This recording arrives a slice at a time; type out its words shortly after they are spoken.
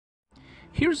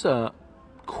Here's a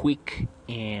quick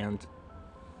and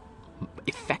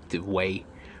effective way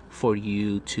for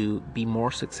you to be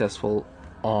more successful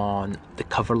on the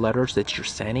cover letters that you're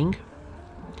sending.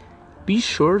 Be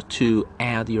sure to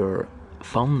add your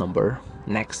phone number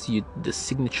next to the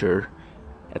signature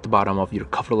at the bottom of your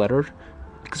cover letter,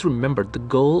 because remember, the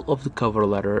goal of the cover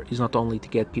letter is not only to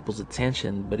get people's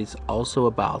attention, but it's also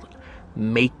about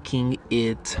making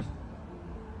it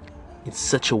in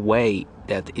such a way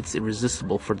that it's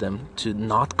irresistible for them to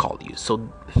not call you.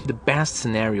 So the best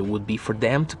scenario would be for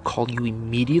them to call you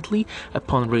immediately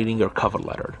upon reading your cover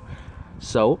letter.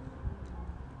 So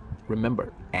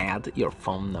remember, add your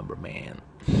phone number, man.